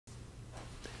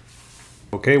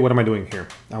Okay, what am I doing here?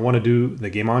 I want to do the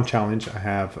Game On Challenge. I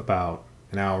have about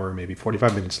an hour, maybe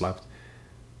 45 minutes left.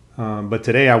 But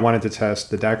today I wanted to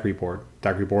test the Daiquiri board.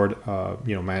 Daiquiri board,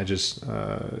 manages,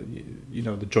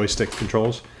 the joystick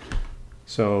controls.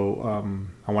 So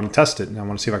I want to test it, and I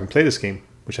want to see if I can play this game,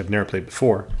 which I've never played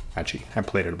before. Actually, I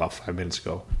played it about 5 minutes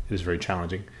ago. It is very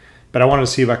challenging. But I wanted to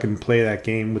see if I can play that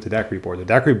game with the Daiquiri board. The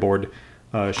Daiquiri board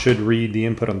should read the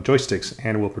input on the joysticks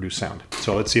and will produce sound.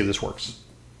 So let's see if this works.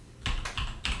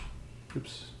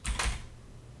 Oops.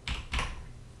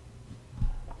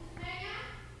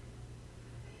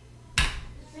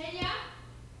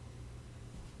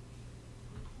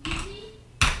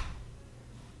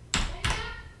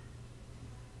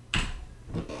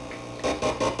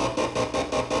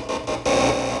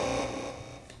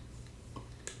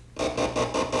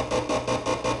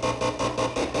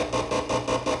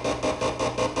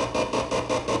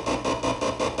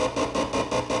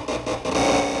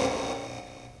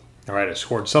 All right, I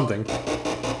scored something.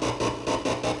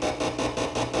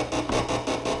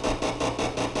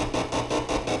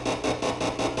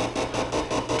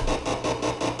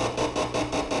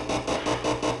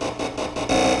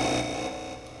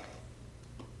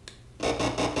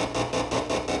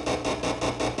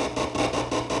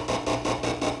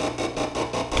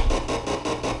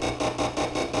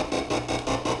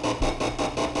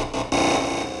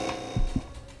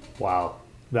 Wow,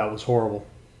 that was horrible.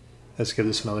 Let's give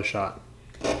this another shot.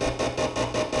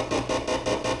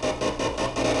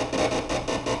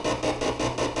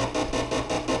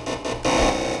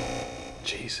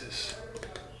 Jesus.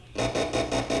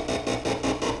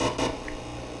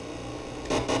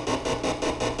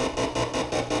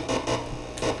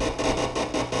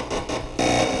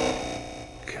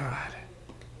 God.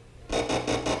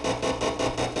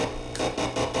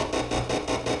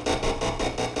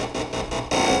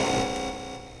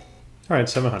 All right,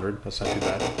 700. That's not too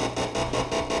bad.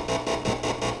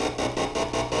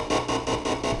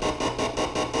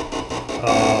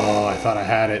 Oh, I thought I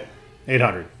had it.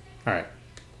 800. All right.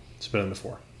 It's better than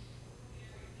before.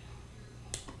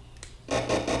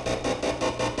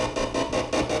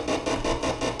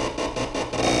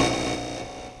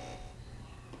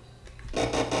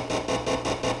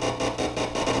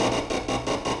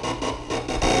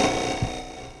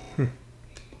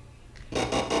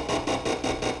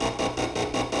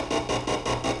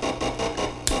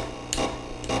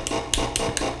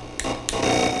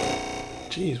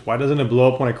 Jeez, why doesn't it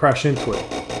blow up when I crash into it?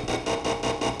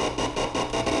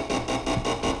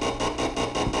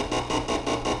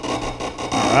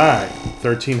 Alright,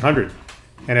 1300.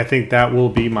 And I think that will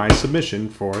be my submission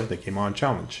for the Game On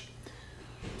Challenge.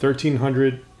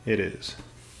 1300 it is.